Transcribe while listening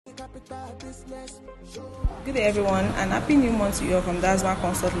Good day everyone, and happy new month to you all from Dazmah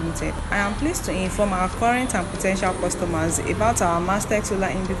Consult Limited. I am pleased to inform our current and potential customers about our Marstek solar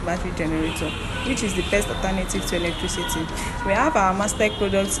inbuilt battery generator, which is the best alternative to electricity. We have our Marstek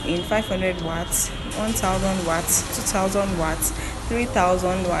products in 500 watts, 1000 watts, 2000 watts,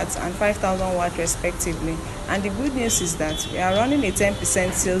 3000 watts and 5000 watts respectively. And the good news is that we are running a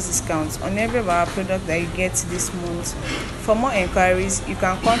 10% sales discount on every of our products that you get this month. For more inquiries, you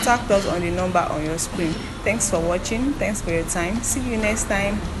can contact us on the number on your screen. Thanks for watching. Thanks for your time. See you next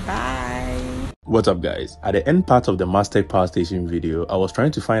time. Bye. What's up guys? At the end part of the Marstek power station video, I was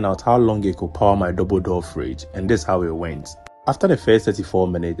trying to find out how long it could power my double door fridge, and this is how it went. After the first 34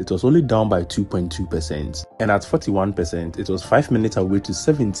 minutes, it was only down by 2.2%, and at 41%, it was 5 minutes away to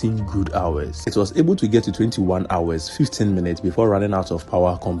 17 good hours. It was able to get to 21 hours, 15 minutes before running out of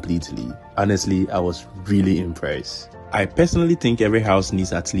power completely. Honestly, I was really impressed. I personally think every house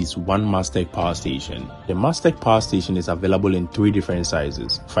needs at least one Marstek power station. The Marstek power station is available in 3 different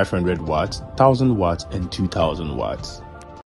sizes: 500 watts, 1000 watts and 2000 watts.